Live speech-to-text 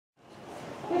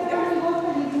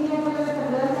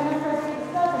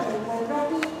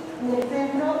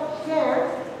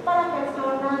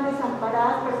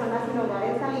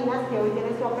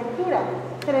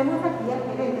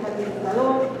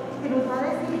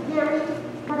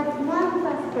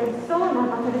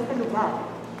a ser este lugar?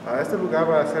 Este lugar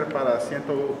va a ser para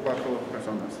 104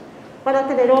 personas. Para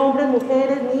tener hombres,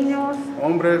 mujeres, niños.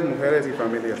 Hombres, mujeres y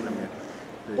familias también.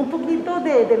 Sí. Un poquito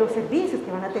de los servicios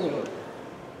que van a tener.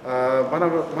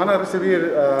 Van a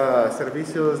recibir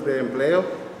servicios de empleo,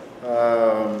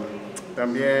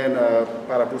 también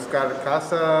para buscar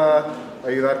casa,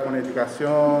 ayudar con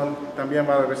educación, también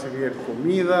van a recibir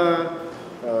comida,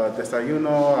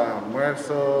 desayuno,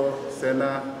 almuerzo,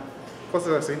 cena,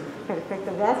 cosas así.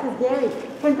 Perfecto, gracias Gary.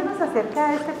 Cuéntanos acerca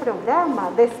de este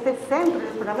programa, de este centro,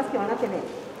 los programas que van a tener.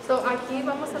 Aquí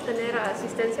vamos a tener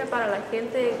asistencia para la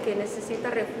gente que necesita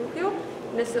refugio.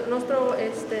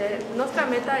 Nuestra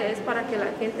meta es para que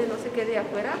la gente no se quede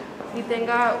afuera y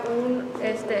tenga un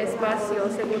espacio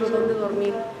seguro donde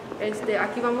dormir.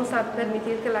 Aquí vamos a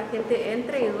permitir que la gente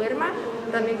entre y duerma.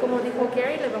 También, como dijo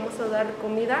Gary, le vamos a dar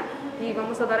comida y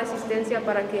vamos a dar asistencia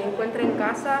para que encuentren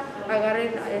casa,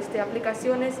 agarren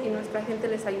aplicaciones y nuestra gente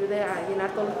les ayude a llenar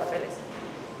todos los papeles.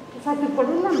 O sea, ¿cuál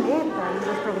es la meta de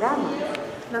los programas?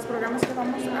 Los programas que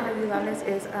vamos a ayudarles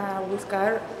es a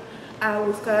buscar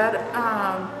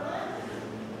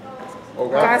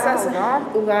casas,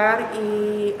 hogar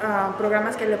y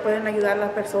programas que le pueden ayudar a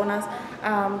las personas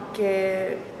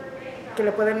que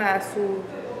le pueden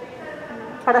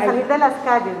para salir de las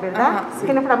calles, ¿verdad? Ajá, sí.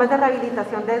 Tienen programas de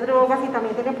rehabilitación de drogas y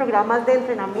también tienen programas de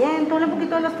entrenamiento. Un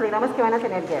poquito de los programas que van a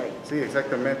tener, Gary. Sí,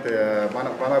 exactamente.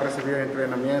 Van a recibir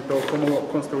entrenamiento, cómo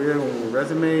construir un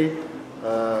resume,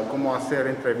 cómo hacer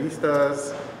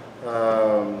entrevistas,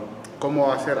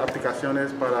 cómo hacer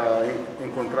aplicaciones para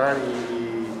encontrar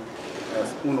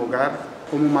un hogar,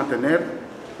 cómo mantener,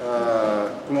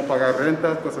 cómo pagar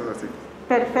rentas, cosas así.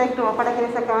 Perfecto, para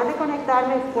quienes acaban de conectar,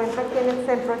 les cuento aquí en el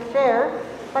centro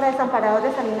Share para desamparados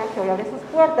de Salinas que hoy abre sus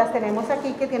puertas. Tenemos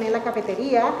aquí que tienen la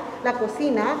cafetería, la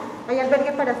cocina, hay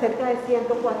albergue para cerca de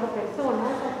 104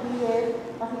 personas. Aquí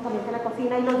es básicamente la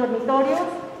cocina y los dormitorios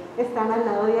están al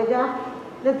lado de allá.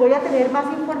 Les voy a tener más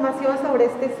información sobre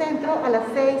este centro a las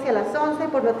 6 y a las 11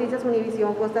 por Noticias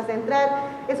Univisión Costa Central.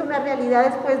 Es una realidad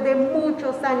después de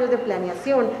muchos años de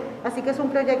planeación, así que es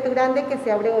un proyecto grande que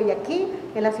se abre hoy aquí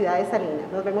en la ciudad de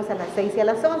Salinas. Nos vemos a las 6 y a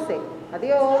las 11.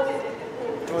 Adiós.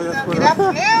 Good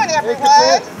afternoon,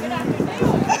 everyone.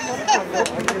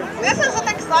 This is an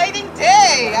exciting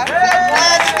day. I'm so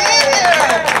glad to be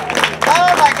here.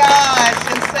 Oh my gosh.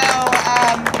 And so,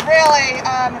 really,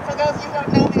 for those of you who don't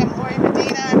know me, I'm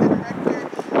I'm the Director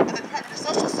of the Department of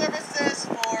Social Services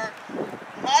for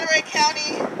Monterey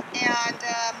County, and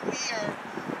we are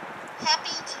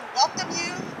happy to welcome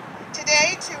you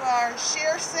today to our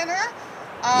SHARE Center.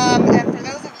 And for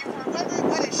those of you who are wondering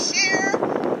what is SHARE,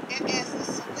 it is the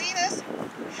Salinas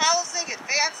Housing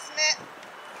Advancement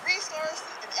Resource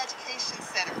and Education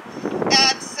Center.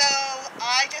 And so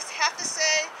I just have to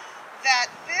say that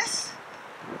this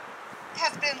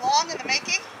has been long in the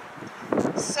making.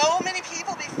 So many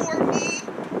people before me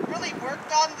really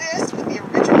worked on this with the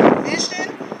original vision.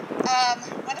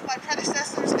 One of my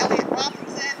predecessors, Elliot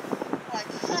Robinson, who I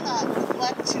cannot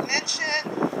neglect to mention,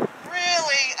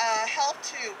 really helped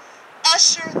to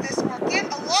usher this work in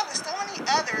along with so many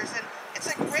others. And it's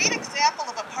a great example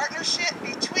of a partnership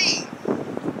between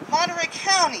Monterey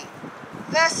County,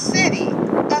 the City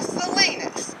of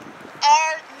Salinas,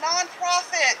 our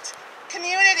nonprofit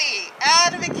community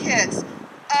advocates,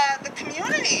 the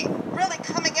community really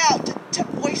coming out to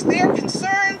voice their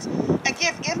concerns and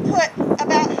give input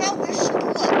about how this should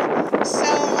look. So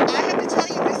I have to tell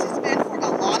you, this has been for a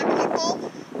lot of people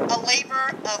a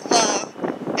labor of love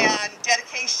and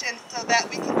dedication so that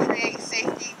we can create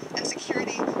safety and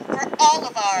security for all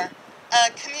of our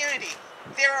community.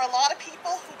 There are a lot of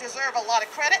people who deserve a lot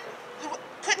of credit who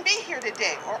couldn't be here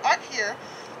today or aren't here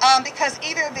because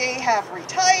either they have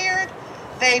retired,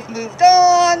 they've moved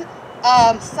on.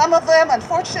 Some of them,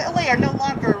 unfortunately, are no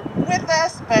longer with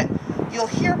us, but you'll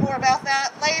hear more about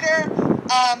that later.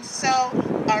 So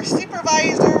our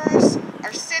supervisors,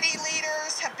 our city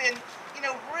leaders have been,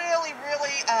 really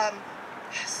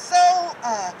so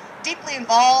deeply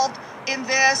involved in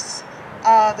this.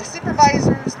 The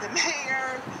supervisors, the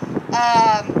mayor,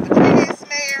 the previous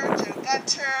mayor, Joe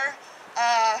Gunter,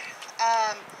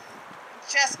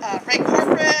 Ray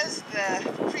Corpus,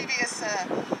 the previous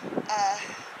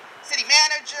city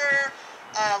manager,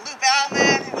 Lou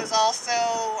Bauman, who was also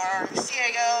our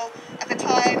CAO at the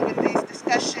time when these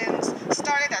discussions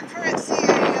started, our current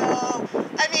CAO.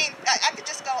 I mean, I could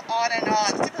just go on and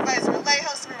on. Supervisor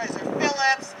Alejo, Supervisor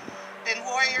Phillips, been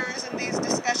warriors in these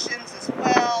discussions as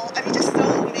well. I mean, just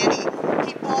so many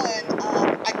people, and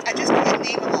I just can't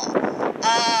name them all.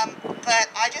 But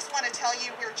I just want to tell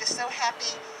you, we're just so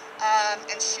happy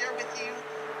and share with you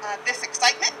this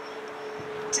excitement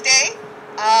today,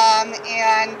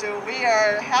 and we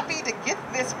are happy to get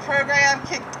this program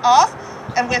kicked off.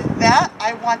 And with that,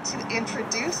 I want to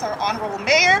introduce our Honorable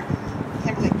Mayor,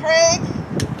 Kimberly Craig.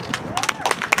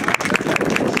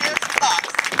 Here's some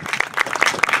thoughts.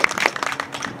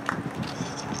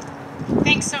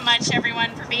 Thanks so much,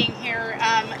 everyone, for being here.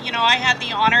 You know, I had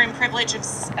the honor and privilege of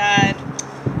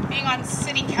being on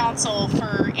City Council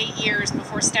for 8 years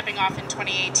before stepping off in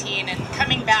 2018 and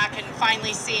coming back and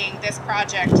finally seeing this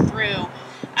project through.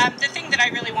 The thing that I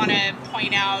really want to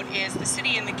point out is the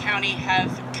city and the county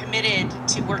have committed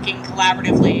to working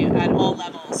collaboratively at all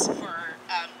levels for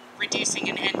reducing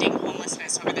and ending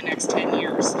homelessness over the next 10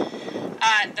 years.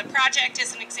 The project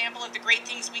is an example of the great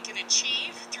things we can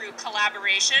achieve through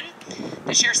collaboration.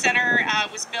 The Share Center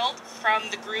was built from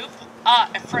the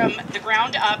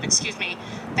ground up,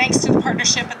 thanks to the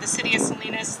partnership of the City of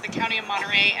Salinas, the County of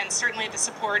Monterey, and certainly the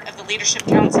support of the Leadership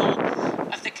Council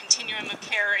of the Continuum of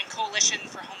Care and Coalition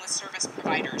for Homeless Service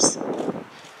Providers.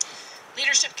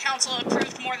 Leadership Council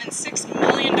approved more than $6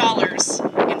 million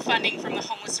in funding from the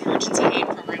Homeless Emergency Aid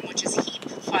Program, which is HEAP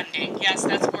funding. Yes,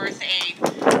 that's worth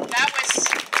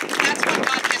that's what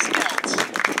got this built.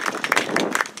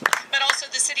 But also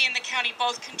the city and the county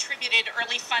both contributed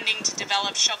early funding to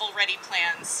develop shovel-ready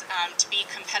plans to be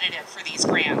competitive for these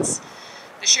grants.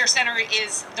 The Share Center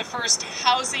is the first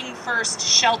housing-first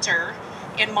shelter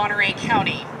in Monterey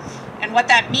County. And what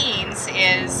that means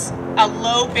is a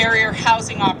low-barrier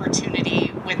housing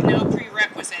opportunity with no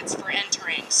prerequisites for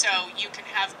entering. So you can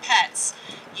have pets.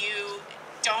 You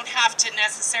don't have to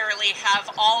necessarily have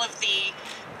all of the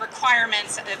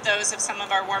requirements of those of some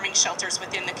of our warming shelters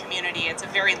within the community. It's a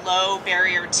very low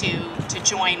barrier to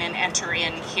join and enter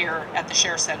in here at the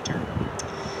Share Center.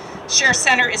 Share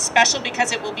Center is special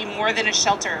because it will be more than a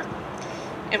shelter.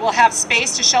 It will have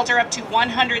space to shelter up to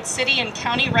 100 city and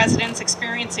county residents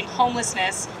experiencing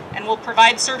homelessness and will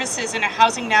provide services in a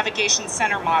housing navigation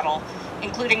center model,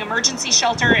 including emergency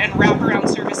shelter and wraparound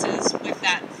services with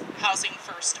that housing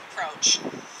first approach.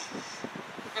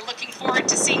 We're looking forward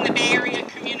to seeing the Bay Area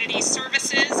Community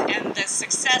Services and the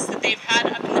success that they've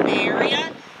had up in the Bay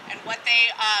Area and what they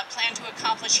plan to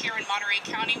accomplish here in Monterey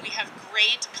County. We have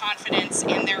great confidence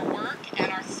in their work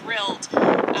and are thrilled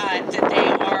that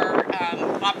they are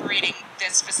operating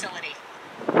this facility.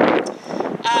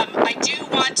 I do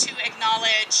want to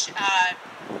acknowledge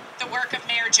the work of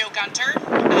Mayor Joe Gunter.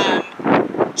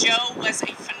 Joe was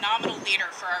a phenomenal leader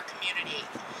for our community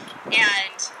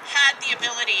and had the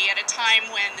ability, at a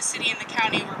time when the city and the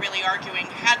county were really arguing,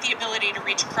 had the ability to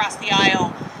reach across the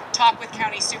aisle, talk with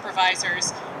county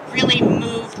supervisors, really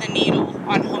move the needle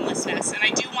on homelessness. And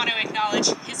I do want to acknowledge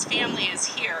his family is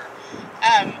here.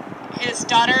 His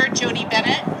daughter, Jody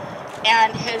Bennett,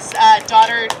 and his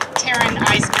daughter, Taryn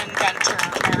Eisman Gunter,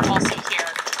 are also here.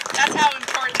 That's how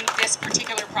important this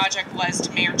particular project was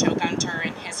to Mayor Joe Gunter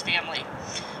and his family.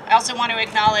 I also want to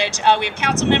acknowledge, we have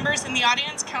council members in the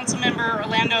audience. Councilmember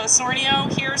Orlando Osornio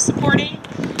here supporting.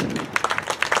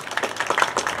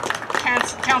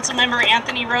 Councilmember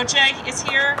Anthony Rocha is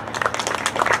here.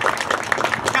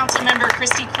 Councilmember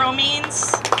Christy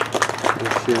Cromines.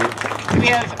 We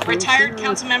have retired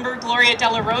Councilmember Gloria De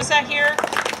La Rosa here.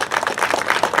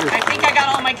 I think I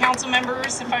got all my council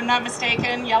members, if I'm not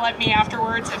mistaken. Yell at me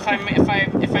afterwards if I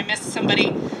missed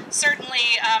somebody.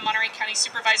 Certainly, Monterey County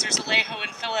Supervisors Alejo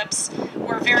and Phillips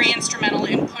were very instrumental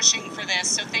in pushing for this.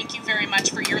 So thank you very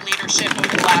much for your leadership over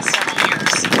the last several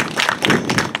years.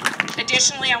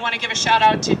 Additionally, I want to give a shout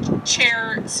out to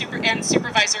Chair and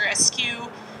Supervisor Askew.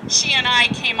 She and I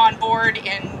came on board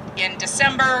in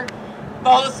December,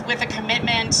 both with a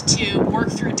commitment to work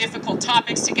through difficult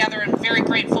topics together. I'm very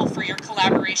grateful for your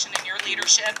collaboration and your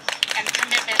leadership and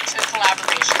commitment to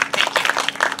collaboration. Thank you.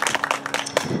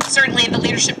 Certainly the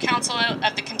Leadership Council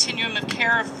of the Continuum of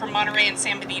Care from Monterey and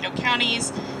San Benito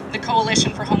counties, the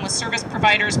Coalition for Homeless Service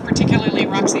Providers, particularly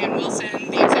Roxanne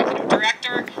Wilson, the Executive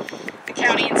Director, the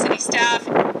county and city staff,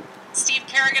 Steve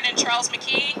Kerrigan and Charles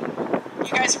McKee.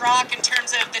 You guys rock in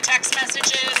terms of the text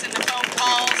messages and the phone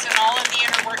calls and all of the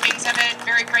inner workings of it.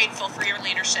 Very grateful for your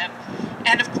leadership.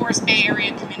 And of course, Bay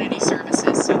Area Community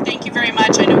Services. So thank you very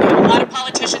much. I know we have a lot of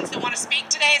politicians that want to speak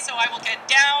today, so I will get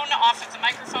down off of the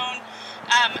microphone.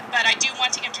 But I do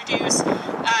want to introduce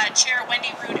Chair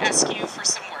Wendy Root Askew for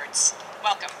some words.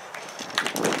 Welcome.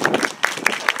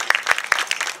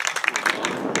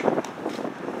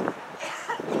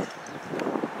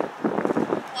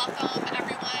 Welcome,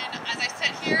 everyone. As I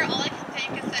sit here, all I can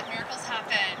think is that miracles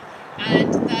happen.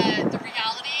 And the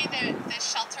reality that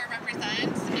this shelter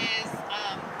represents is,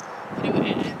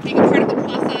 being a part of the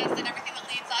process and everything that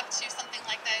leads up to something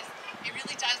like this, it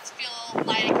really does feel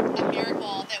like a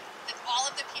miracle that all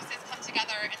of the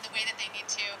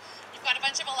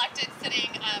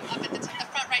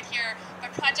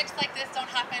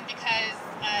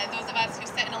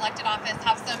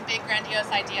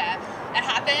It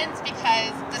happens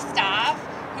because the staff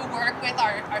who work with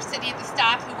our city, the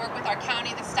staff who work with our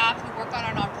county, the staff who work on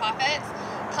our nonprofits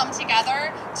come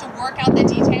together to work out the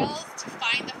details, to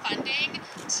find the funding,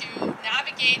 to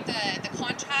navigate the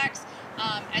contracts,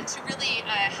 and to really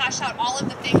hash out all of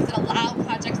the things that allow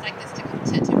projects like this to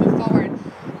move forward.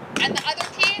 And the other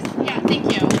piece, yeah,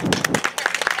 thank you.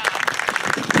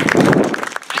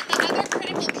 And the other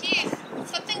critical piece,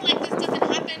 something like this doesn't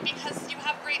happen because you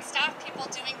have great staff people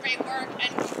doing great work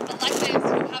and electives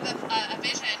who have a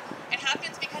vision. It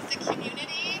happens because the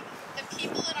community, the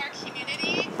people in our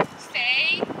community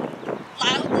say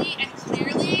loudly and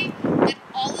clearly that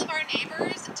all of our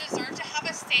neighbors deserve to have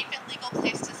a safe and legal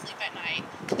place to sleep at night.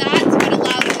 That's what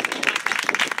allows this to happen.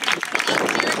 That's what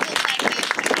allows miracles like this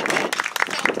to happen.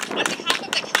 So on behalf of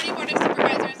the County Board of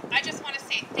Supervisors, I just want to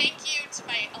say thank you to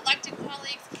my elected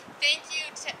colleagues. Thank you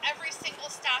to every single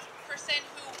staff person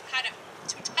who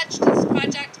touched this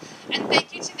project. And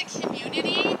thank you to the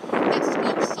community that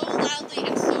spoke so loudly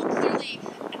and so clearly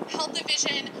and held the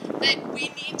vision that we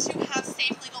need to have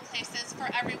safe legal places for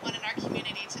everyone in our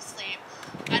community to sleep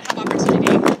and have opportunity.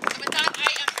 So with that,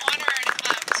 I am honored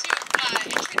to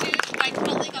introduce my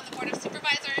colleague on the Board of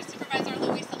Supervisors, Supervisor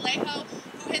Luis Alejo,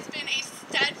 who has been a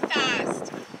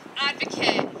steadfast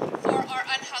advocate for our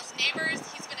unhoused neighbors.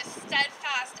 He's been a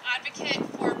steadfast advocate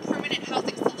for permanent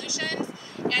housing solutions,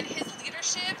 and his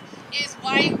leadership is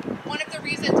one of the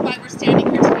reasons why we're standing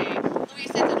here today. Luis,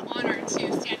 it's an honor to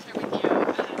stand here with you.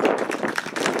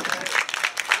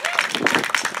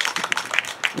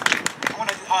 I want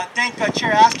to thank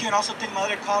Chair Askew and also thank my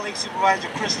other colleagues, Supervisor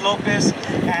Chris Lopez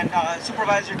and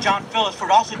Supervisor John Phillips,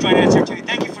 for also joining us here today.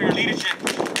 Thank you for your leadership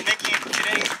in making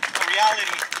today a reality.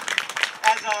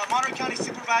 As a Monterey County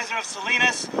Supervisor of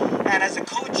Salinas and as a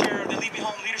co-chair of the Leave Me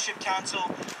Home Leadership Council,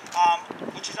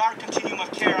 which is our continuum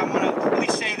of care, I want to really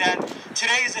say that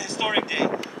today is a historic day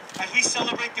as we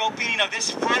celebrate the opening of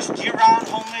this first year-round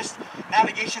homeless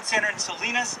navigation center in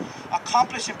Salinas,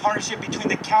 accomplished in partnership between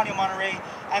the County of Monterey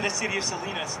and the City of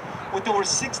Salinas. With over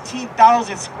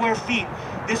 16,000 square feet,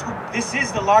 this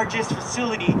is the largest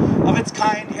facility of its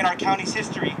kind in our county's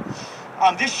history.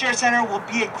 This share center will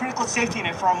be a critical safety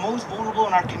net for our most vulnerable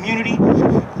in our community,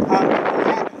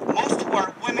 most who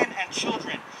are women and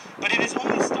children. But it is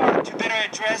only a start to better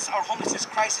address our homelessness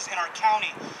crisis in our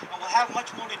county, and we'll have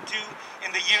much more to do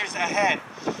in the years ahead.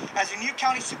 As a new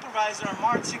county supervisor on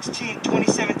March 16,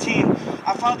 2017,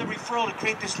 I filed a referral to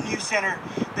create this new center.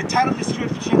 The title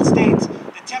description states,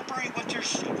 the temporary winter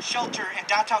shelter in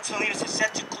downtown Salinas is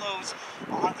set to close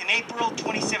in April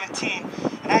 2017,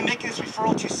 and I'm making this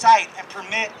referral to site and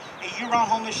permit a year-round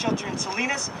homeless shelter in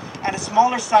Salinas and a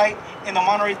smaller site in the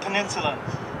Monterey Peninsula.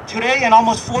 Today, and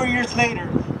almost 4 years later,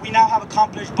 we now have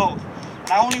accomplished both.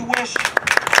 And I only wish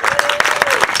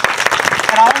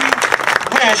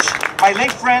my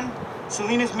late friend,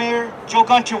 Salinas Mayor Joe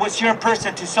Gunter, was here in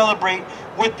person to celebrate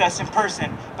with us in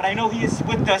person. But I know he is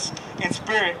with us in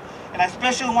spirit. And I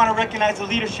especially want to recognize the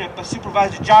leadership of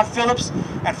Supervisor John Phillips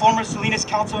and former Salinas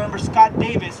Council member Scott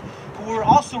Davis, who were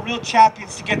also real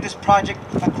champions to get this project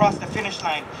across the finish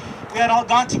line. We had all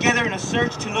gone together in a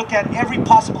search to look at every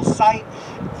possible site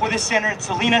for this center in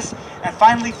Salinas and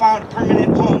finally found a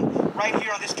permanent home right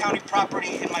here on this county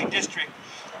property in my district.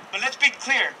 But let's be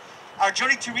clear, our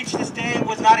journey to reach this day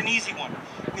was not an easy one.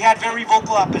 We had very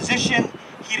vocal opposition,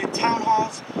 heated town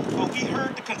halls, but we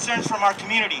heard the concerns from our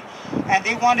community, and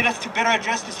they wanted us to better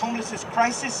address this homelessness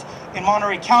crisis in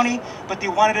Monterey County, but they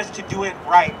wanted us to do it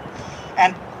right.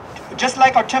 And just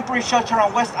like our temporary shelter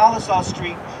on West Alisal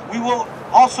Street, we will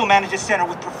also manage this center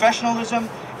with professionalism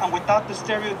and without the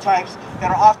stereotypes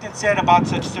that are often said about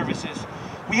such services.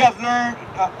 We have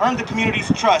earned the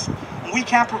community's trust, and we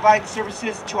can provide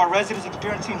services to our residents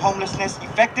experiencing homelessness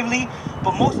effectively,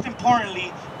 but most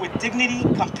importantly, with dignity,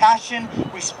 compassion,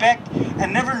 respect,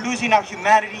 and never losing our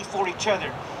humanity for each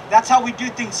other. That's how we do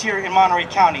things here in Monterey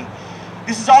County.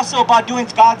 This is also about doing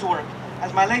God's work.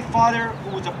 As my late father,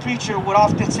 who was a preacher, would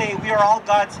often say, we are all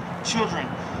God's children.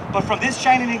 But from this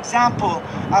shining example,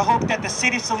 I hope that the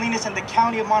City of Salinas and the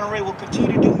County of Monterey will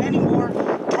continue to do many more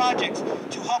projects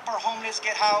to help our homeless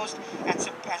get housed and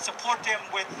support them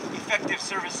with effective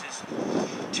services.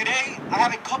 Today, I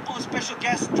have a couple of special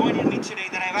guests joining me today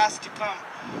that I've asked to come.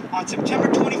 On September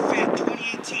 25th,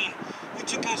 2018, we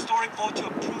took a historic vote to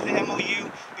approve the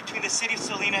MOU between the City of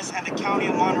Salinas and the County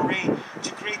of Monterey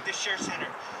to create this share center.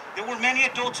 There were many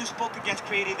adults who spoke against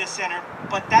creating this center,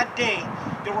 but that day,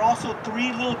 there were also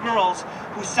 3 little girls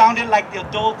who sounded like the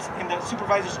adults in the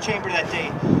supervisor's chamber that day,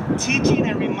 teaching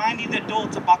and reminding the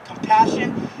adults about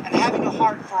compassion and having a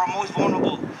heart for our most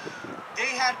vulnerable.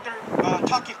 They had their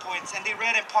talking points, and they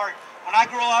read in part when I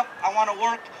grow up, I want to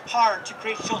work hard to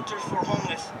create shelters for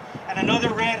homeless. And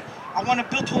another read, I want to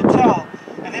build a hotel.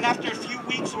 And then after a few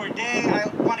weeks or a day, I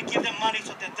want to give them money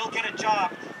so that they'll get a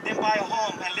job, then buy a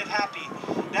home and live happy.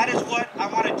 That is what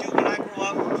I want to do when I grow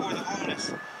up for the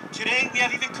homeless. Today, we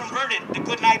have even converted the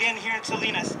Good Night Inn here in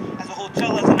Salinas as a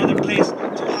hotel, as another place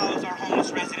to house our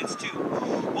homeless residents too.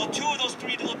 Well, two of those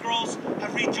three little girls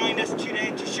have rejoined us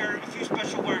today to share a few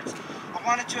special words. I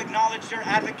wanted to acknowledge their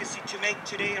advocacy to make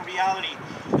today a reality.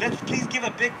 Let's please give a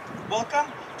big welcome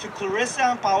to Clarissa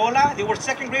and Paola. They were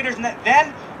second graders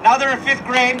then, now they're in fifth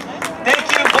grade.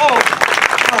 Thank you both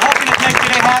for helping us make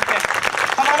today happen.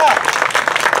 Come on up.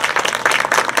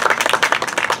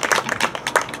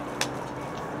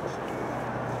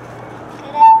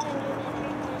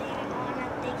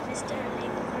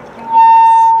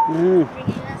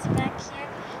 Bringing us back here.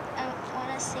 I want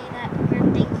to say that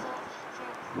we're thankful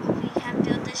for we have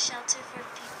built this shelter for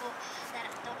people that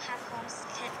don't have homes,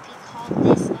 can be called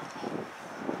this a home.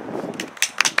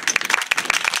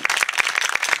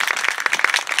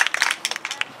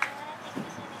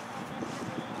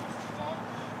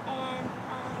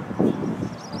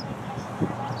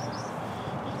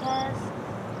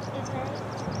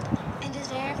 It is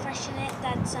very unfortunate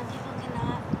that some people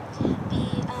cannot be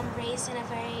raised in a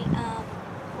very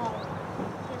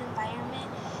good environment,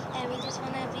 and we just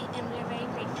want to be, and we're very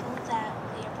grateful that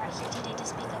we are brought here today to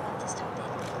speak about this topic.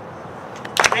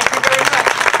 Thank you very much.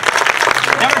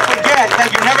 Never forget that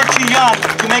you're never too young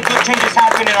to make good changes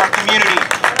happen in our community.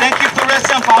 Thank you,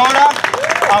 Clarissa and Paola.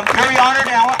 I'm very honored,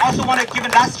 and I also want to give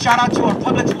a last shout out to our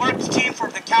public works team for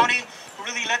the county who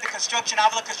really led the construction.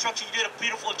 Avila Construction, you did a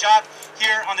beautiful job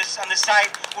here on this site.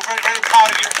 We're very, very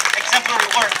proud of your exemplary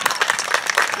work.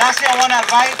 Lastly, I want to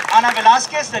invite Ana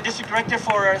Velasquez, the District Director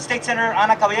for State Senator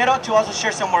Ana Caballero, to also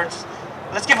share some words.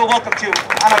 Let's give a welcome to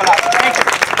Ana Velasquez. Thank you.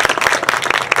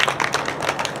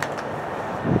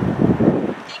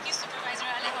 Thank you, Supervisor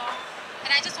Alejo.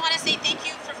 And I just want to say thank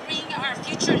you for bringing our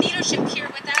future leadership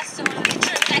here with us, so our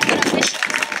future elected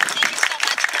officials. Thank you so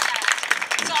much for that.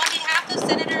 So on behalf of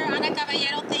Senator Ana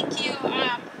Caballero, thank you.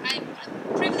 I'm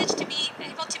privileged to be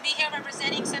able to be here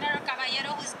representing Senator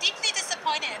Caballero, who's deeply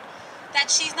disappointed that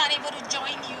she's not able to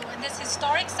join you in this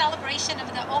historic celebration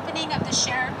of the opening of the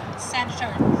Share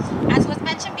Center. As was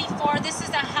mentioned before, this is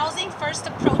a housing first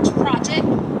approach project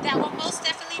that will most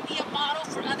definitely be a model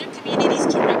for other communities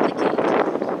to replicate.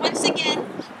 Once again,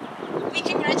 we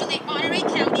congratulate Monterey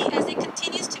County as it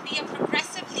continues to be a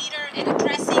progressive leader in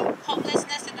addressing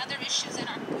homelessness and other issues in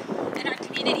our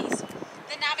communities.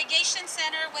 The Navigation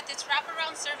Center, with its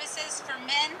wraparound services for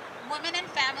men, women, and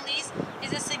families,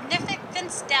 is a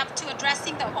significant step to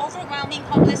addressing the overwhelming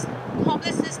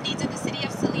homelessness needs of the City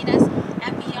of Salinas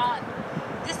and beyond.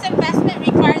 This investment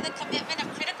required the commitment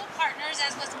of critical partners,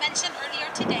 as was mentioned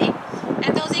earlier today,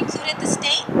 and those included the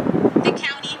state, the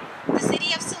county, the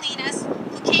City of Salinas,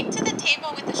 who came to the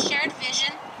table with a shared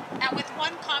vision and with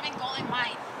one common goal in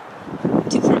mind: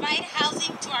 to provide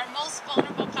housing to our most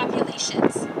vulnerable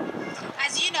populations.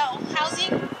 As you know,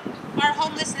 housing or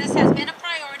homelessness has been a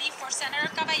priority for Senator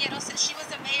Caballero since she was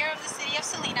the mayor of the City of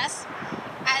Salinas,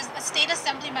 as a state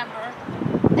assembly member,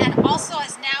 and also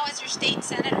as your state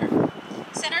senator.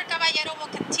 Senator Caballero will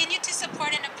continue to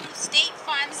support and approve state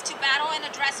funds to battle and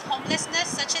address homelessness,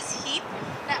 such as HEAP,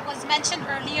 that was mentioned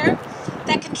earlier,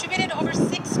 that contributed over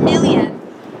 $6 million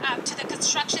to the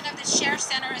construction of the Share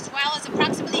Center, as well as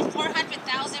approximately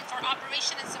 $400,000 for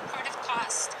operation and supportive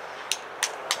costs.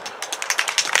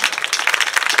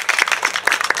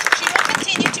 She will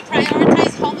continue to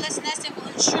prioritize homelessness and will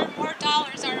ensure more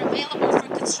dollars are available for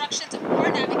constructions of more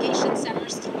navigation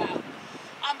centers throughout.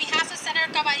 On behalf of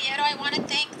Senator Caballero, I want to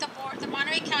thank the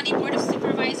Monterey County Board of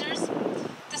Supervisors,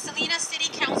 the Salinas City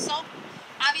Council,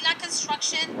 Avila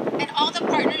Construction, and all the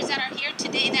partners that are here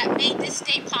today that made this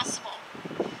day possible.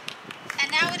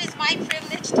 And now it is my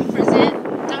privilege to present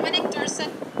Dominic Dursa,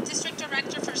 District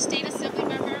Director for State Assembly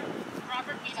Member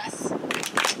Robert Rivas.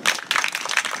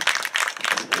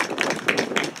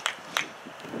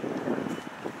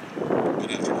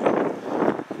 Good afternoon.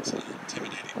 It's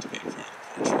intimidating to be in front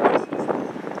of the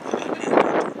porch.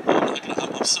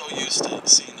 I'm so used to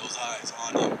seeing those eyes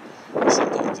on you.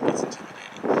 Sometimes it gets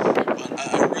intimidating. But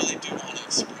I really do want to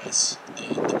express the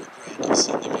regret of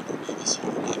Assembly Member Rivas for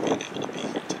not being able to be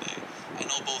here today. I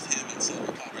know both him and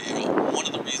Senator Caballero, one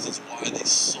of the reasons why they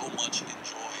so much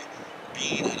enjoy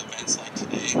being at events like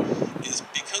today is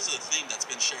because of the thing that's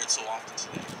been shared so often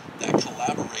today, that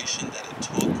collaboration that it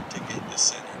took to get this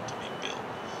center to be built.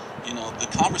 You know, the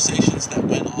conversations that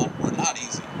went on were not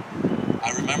easy.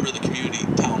 I remember the community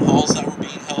town halls that were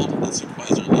being held that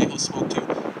Supervisor Alejo spoke to.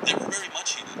 They were very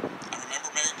much heated. I remember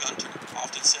Mayor Gunter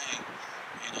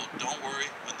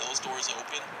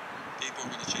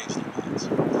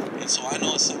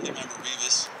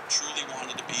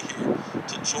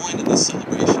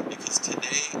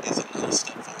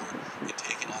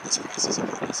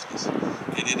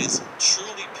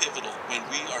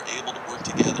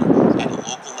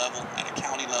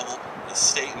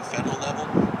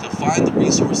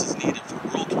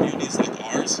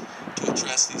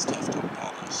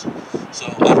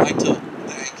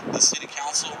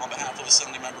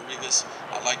Rivas.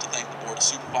 I'd like to thank the Board of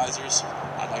Supervisors.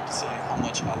 I'd like to say how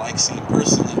much I like seeing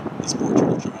personally this board,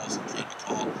 George Charles and Fred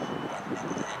McCall, who I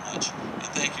remember very much.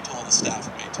 And thank you to all the staff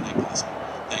who made today possible.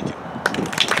 Thank you.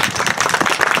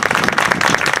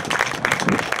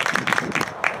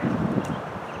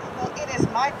 Well, it is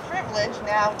my privilege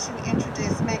now to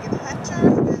introduce Megan Hunter,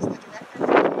 who is the Director of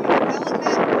Community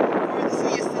Development for the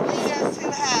City of Salinas, who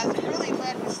has really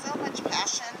led with so much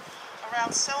passion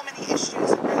around so many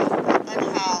issues around the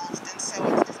unhoused. And so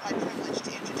it's just my privilege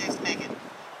to introduce Megan.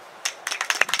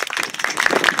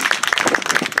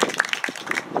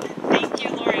 Thank you,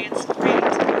 Lori. It's great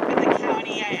to work with the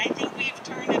county. I think we've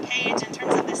turned a page in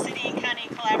terms of the city and county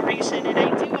collaboration, and I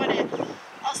do want to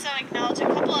also acknowledge a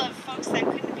couple of folks that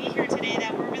couldn't be here today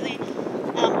that were really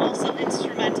also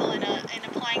instrumental in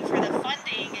applying for the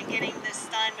funding and getting this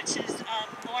done, which is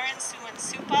Lauren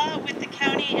Suwan-Supa with the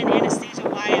county and Anastasia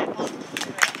Wyatt, both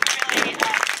really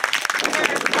were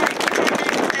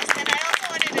determined this. And I also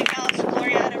wanted to acknowledge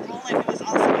Gloria Rowland, who was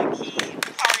also a key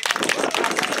part of this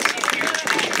process. She's here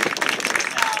tonight.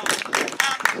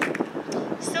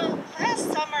 So last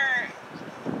summer,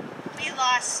 we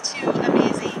lost two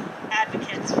amazing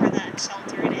advocates for the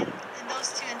unsheltered, and those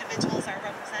two individuals are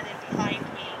represented behind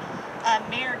me,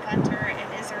 Mayor Gunter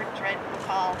and Izzard Dredd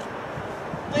McCall.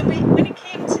 When it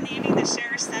came to naming the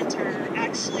Sheriff's Center,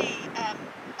 actually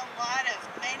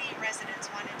many residents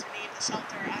wanted to name the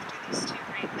shelter after these two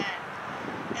great men.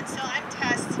 And so I'm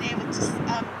tasked today with just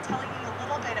telling you a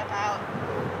little bit about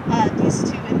these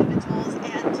two individuals, and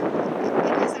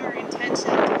it is our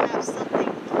intention to have something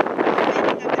making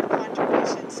up their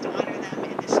contributions to honor them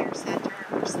in the Sheriff's Center.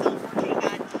 We're still working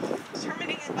on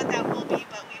determining what that will be,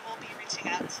 but we will be reaching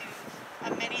out to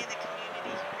many in the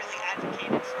community who really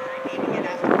advocated for naming it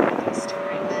after one of these two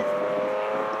great men.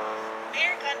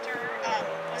 Mayor Gunter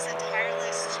was a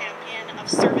tireless champion of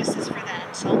services for the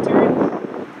unsheltered.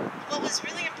 What was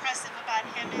really impressive about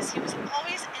him is he was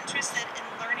always interested in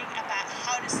learning about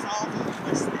how to solve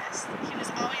homelessness. He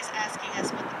was always asking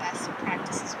us what the best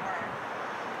practices were.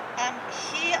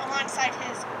 He, alongside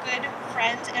his good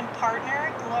friend and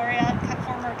partner,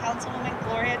 former Councilwoman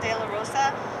Gloria De La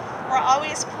Rosa, were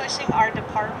always pushing our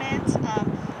department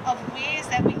of ways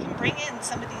that we can bring in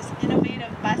some of these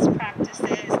innovative best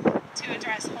practices to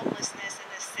address homelessness in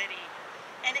this city.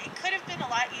 And it could have been a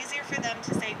lot easier for them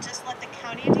to say, just let the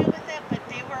county deal with it, but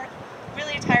they were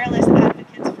really tireless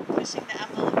advocates for pushing the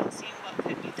envelope and seeing what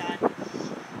could be done.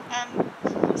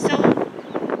 So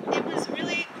it was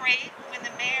really great when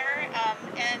the mayor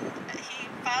and he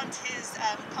found his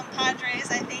compadres,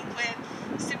 I think,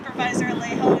 with Supervisor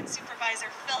Alejo and Supervisor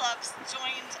Phillips,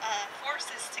 joined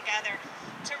forces together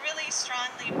to really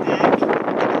strongly back the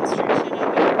construction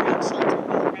of a ground shelter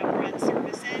with wraparound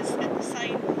services at the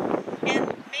site.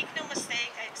 And make no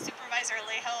mistake, Supervisor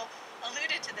Alejo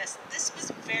alluded to this. This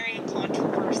was very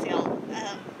controversial.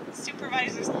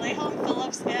 Supervisors Alejo and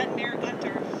Phillips and Mayor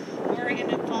Gunter were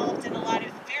involved in a lot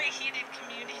of very heated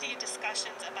community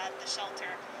discussions about the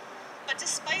shelter. But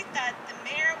despite that, the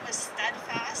mayor was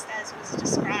steadfast, as was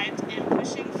described, in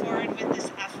pushing forward with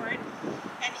this effort,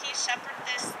 and he shepherded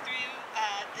this through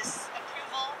this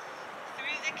approval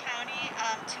through the county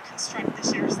to construct the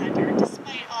Sheriff's Center,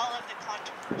 despite all of the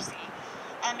controversy.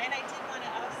 And I did want to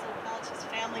also acknowledge his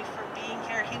family for being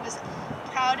here. He was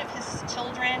proud of his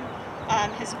children,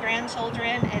 his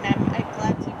grandchildren, and I'm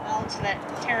glad to acknowledge that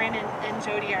Taryn and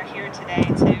Jody are here today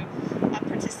to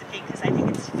participate, because I think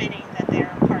it's fitting that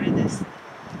they're part of this.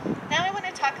 Now I want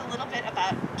to talk a little bit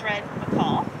about Dredd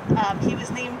McCall. He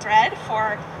was named Dredd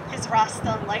for his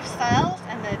Rasta lifestyles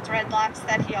and the dreadlocks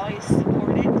that he always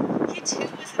supported. He too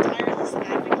was a tireless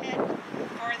advocate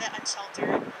for the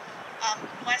unsheltered.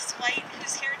 Wes White,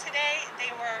 who's here today,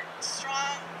 they were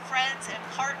strong friends and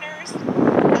partners.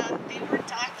 They were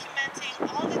documenting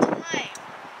all the time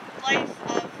life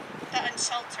of the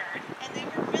unsheltered, and they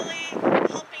were really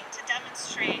helping to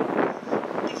demonstrate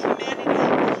the humanity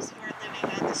of those who are living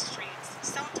on the streets.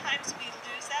 Sometimes we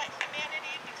lose that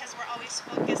humanity because we're always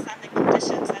focused on the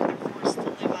conditions that they're forced to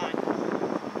live on.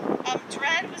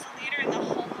 Dredd was a leader in the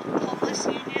homeless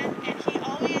union, and he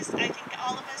always, I think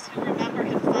all of us who remember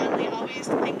him fondly, always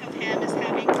think of him as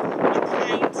having a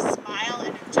kind smile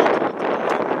and a gentle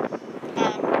demeanor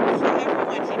from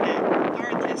everyone he met,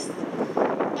 regardless.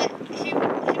 But he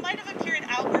might have appeared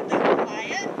outwardly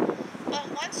quiet, but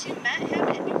once you met him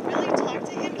and you really talked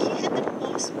to him, he had the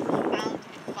most profound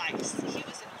advice. He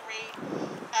was a great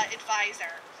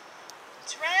advisor.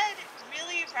 Dredd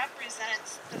really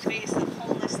represents the face of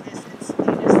homelessness in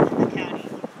Salinas and the county.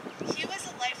 He was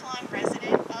a lifelong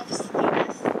resident of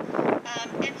Salinas,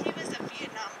 and he was a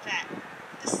Vietnam vet.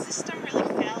 The system really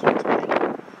failed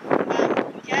Dredd.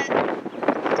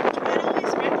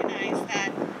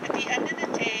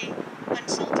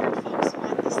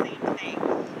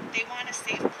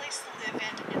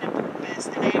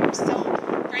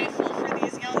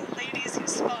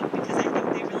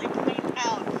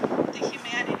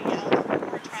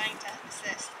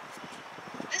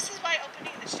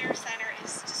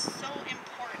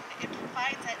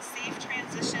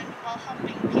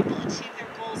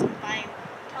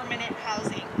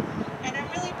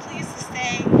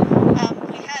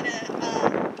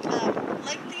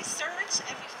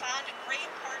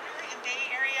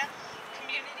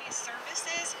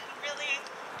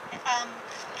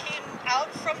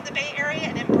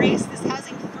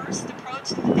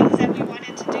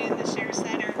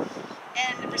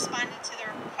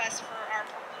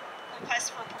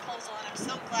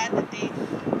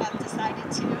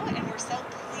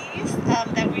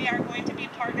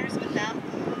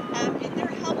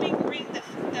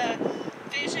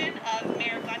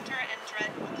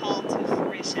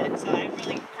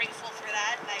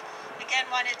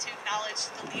 acknowledge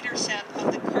the leadership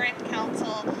of the current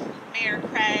council, Mayor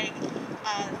Craig,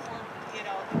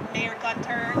 Mayor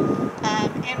Gunter,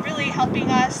 in really helping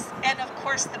us, and of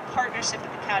course the partnership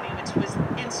in the county, which was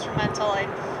instrumental.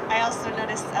 And I also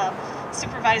noticed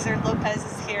Supervisor Lopez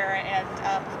is here, and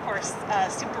of course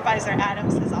Supervisor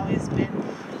Adams has always been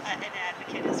an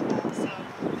advocate as well. So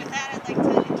with that, I'd like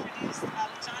to introduce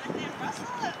Jonathan Russell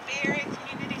of Bay Area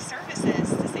Community Services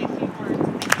to say a few words.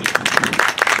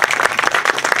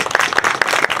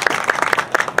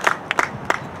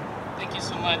 Thank you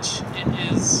so much.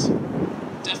 It is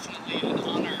definitely an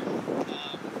honor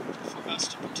for us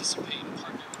to participate and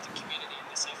partner with the community in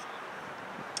this effort.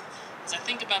 As I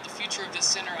think about the future of this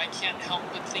center, I can't help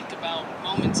but think about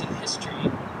moments in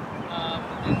history,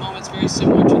 and moments very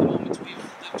similar to the moments we've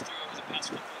lived through over the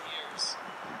past couple of years.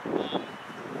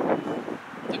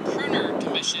 The Kerner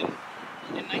Commission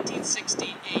in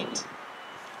 1968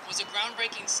 was a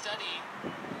groundbreaking study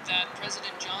that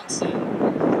President Johnson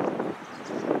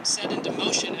set into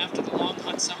motion after the long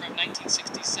hot summer of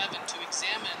 1967 to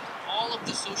examine all of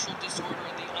the social disorder,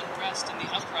 the unrest, and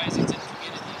the uprisings in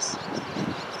communities.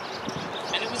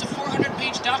 And it was a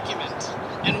 400-page document.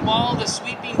 And while the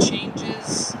sweeping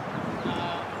changes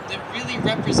that really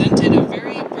represented a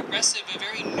very progressive, a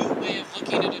very new way of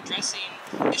looking at addressing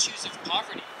issues of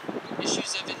poverty,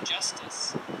 issues of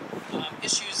injustice,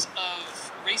 issues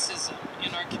of racism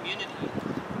in our community,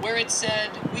 where it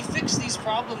said, we fix these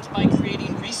problems by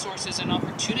creating resources and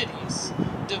opportunities,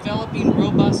 developing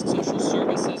robust social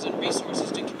services and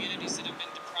resources to communities that have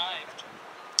been deprived.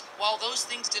 While those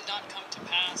things did not come to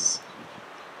pass,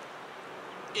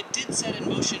 it did set in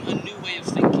motion a new way of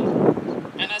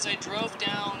thinking. And as I drove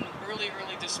down early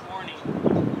this morning,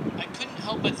 I couldn't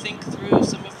help but think through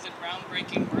some of the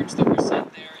groundbreaking words that were said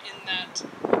there in that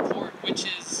report, which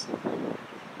is,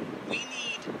 we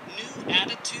need new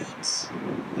attitudes,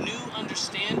 new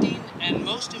understanding, and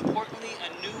most importantly,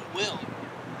 a new will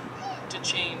to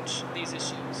change these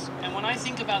issues. And when I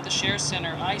think about the Share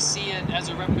Center, I see it as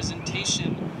a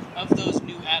representation of those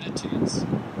new attitudes,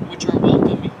 which are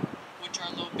welcoming, which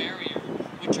are low barrier,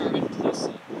 which are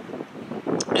inclusive.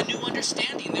 A new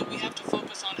understanding that we have to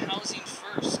focus on housing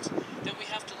first, that we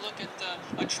have to look at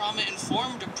a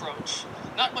trauma-informed approach,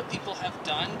 not what people have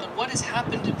done, but what has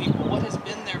happened to people, what has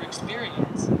been their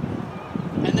experience.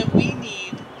 And that we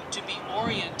need to be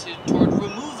oriented toward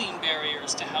removing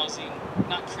barriers to housing,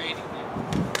 not creating them.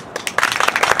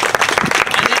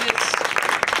 And it is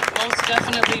most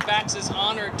definitely Bax's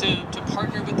honor to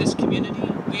partner with this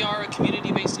community. We are a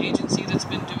community-based agency that's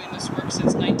been doing this work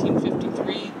since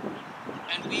 1953.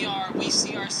 And we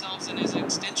see ourselves as an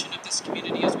extension of this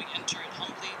community as we enter it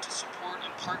humbly to support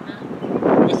and partner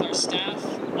with our staff,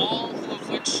 all of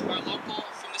which are local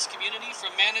from this community, from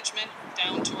management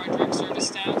down to our direct service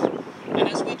staff. And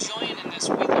as we join in this,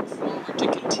 we look forward to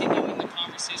continuing the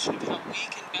conversation of how we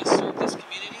can best serve this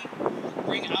community,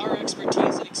 bring our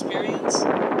expertise and experience,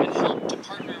 and help to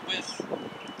partner with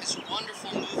this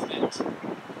wonderful movement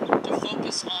to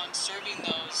focus on serving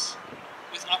those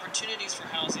with opportunities for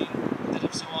housing that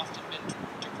have so often been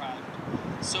deprived.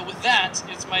 So with that,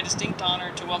 it's my distinct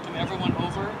honor to welcome everyone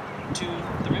over to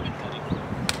the ribbon cutting.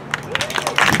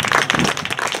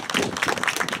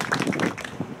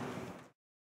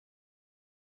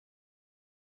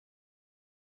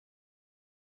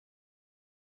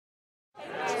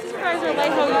 Supervisor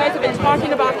Alejo, you guys have been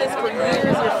talking about this for years.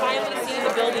 You're finally seeing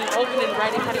the building open and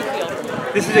ready. How do you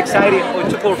feel? This is exciting. It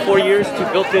took over 4 years to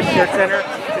build this Share Center.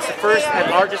 It's the first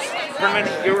and largest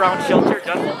permanent year-round shelter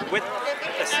done with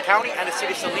the county and the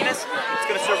City of Salinas. It's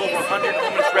going to serve over 100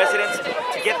 homeless residents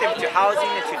to get them to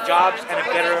housing and to jobs and a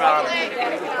better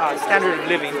standard of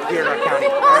living here in our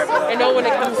county. I know when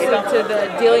it comes to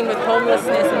the dealing with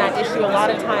homelessness and that issue, a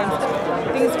lot of times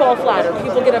things fall flat or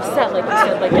people get upset, like you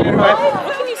said. What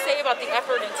can you say about the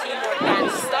effort and teamwork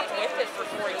that stuck with it for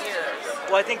 4 years?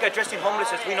 Well, I think addressing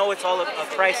homelessness, we know it's all a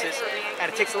crisis, and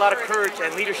it takes a lot of courage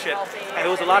and leadership. And there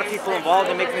was a lot of people involved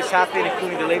in making this happen,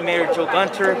 including the late Mayor Joe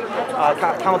Gunter,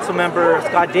 Council Member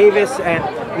Scott Davis, and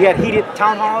we had heated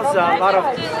town halls, a lot of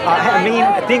mean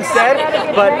things said.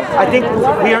 But I think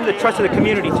we earned the trust of the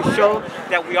community to show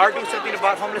that we are doing something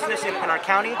about homelessness in our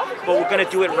county, but we're going to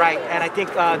do it right. And I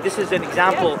think this is an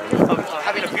example of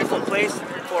having a beautiful place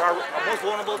for our most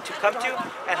vulnerable to come to,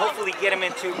 and hopefully get them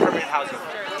into permanent housing.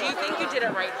 Do you think you did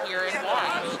it right here, and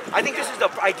why? I think this is the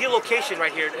ideal location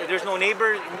right here. There's no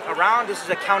neighbors around. This is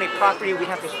a county property. We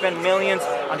have to spend millions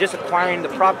on just acquiring the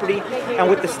property. And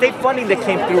with the state funding that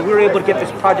came through, we were able to get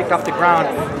this project off the ground.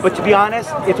 But to be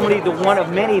honest, it's only the one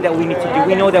of many that we need to do.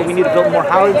 We know that we need to build more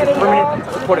housing,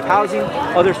 permanent supportive housing,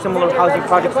 other similar housing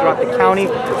projects throughout the county.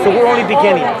 So we're only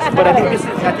beginning. But I think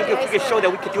if we could show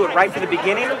that we could do it right from the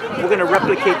beginning, we're going to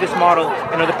replicate this model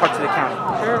in other parts of the county.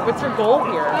 Sure. What's your goal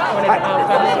here when it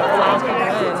allows people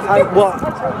in?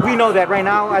 Well, we know that right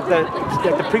now at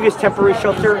the previous temporary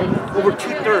shelter, over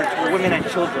 2/3 were women and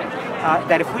children.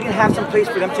 That if we didn't have some place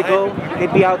for them to go,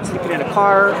 they'd be out sleeping in a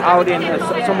car, out in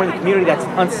somewhere in the community that's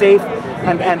unsafe.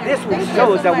 And this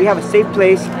shows that we have a safe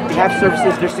place, we have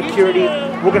services, there's security.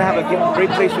 We're going to have a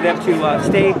great place for them to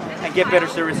stay and get better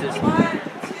services.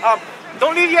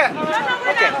 Don't leave yet.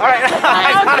 Okay, all right.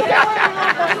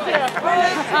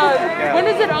 When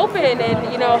does it open,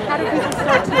 and how do people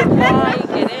start to apply and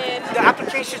get in? The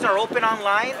applications are open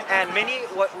online, and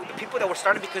the people that were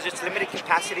starting because it's limited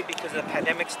capacity because of the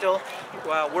pandemic still,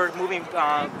 we're moving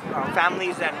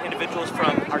families and individuals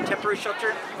from our temporary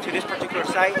shelter to this particular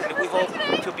site, and we hope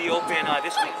to be open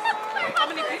this week. How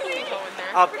many people can go in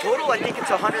there? Total, I think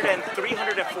it's 103,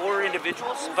 104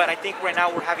 individuals, but I think right now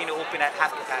we're having to open at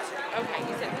half capacity. Okay,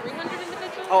 you said 300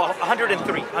 individuals? Oh,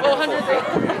 103. 104. Oh,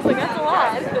 103. That's a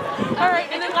lot. All right,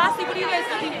 and then lastly, what are you guys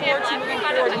looking forward to moving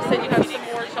forward? You said you have some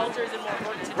more shelters and more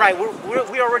work to do. Right,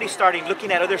 we're already starting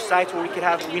looking at other sites where we could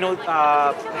have,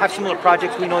 have similar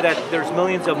projects. We know that there's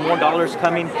millions of more dollars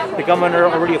coming. The governor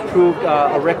already approved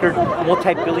a record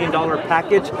multi-billion-dollar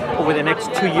package over the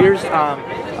next 2 years,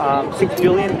 $6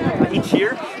 billion each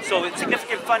year. So it's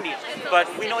significant funding. But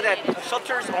we know that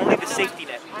shelters are only the safety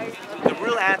net. The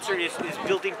real answer is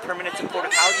building permanent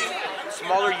supportive housing,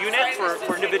 smaller units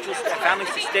for individuals and families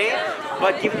to stay,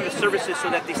 but giving them the services so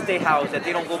that they stay housed, that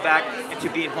they don't go back into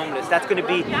being homeless. That's going to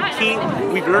be key.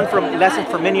 We've learned from lessons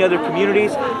from many other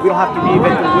communities. We don't have to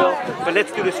reinvent the wheel, but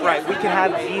let's do this right. We can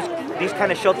have these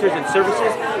kind of shelters and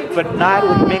services, but not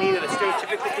with many of the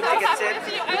stereotypical things that get said.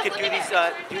 We could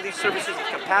do these services with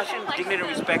compassion, dignity,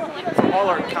 and respect for all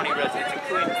our county residents,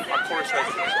 including our poorest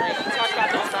residents. You talked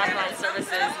about those wraparound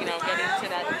services, getting to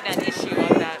that issue of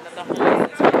the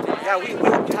homelessness. Yeah, we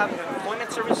have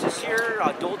employment services here,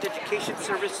 adult education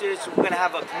services. We're going to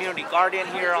have a community garden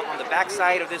here on the back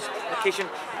side of this location.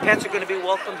 Pets are going to be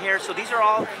welcome here. So these are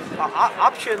all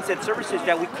options and services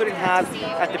that we couldn't have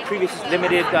at the previous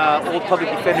limited old public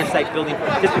defender site building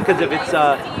just because of its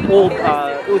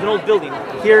it was an old building.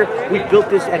 Here, we built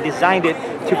this and designed it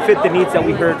to fit the needs that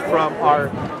we heard from our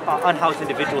unhoused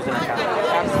individuals in the county.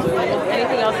 Absolutely.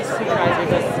 Anything else the supervisor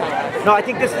does? No, I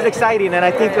think this is exciting, and I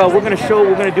think we're going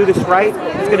to do this right.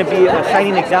 It's going to be a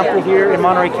shining example here in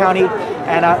Monterey County,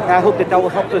 and I hope that will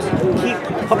help us keep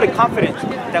public confidence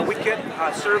that we can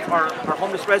serve our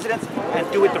homeless residents and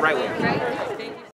do it the right way.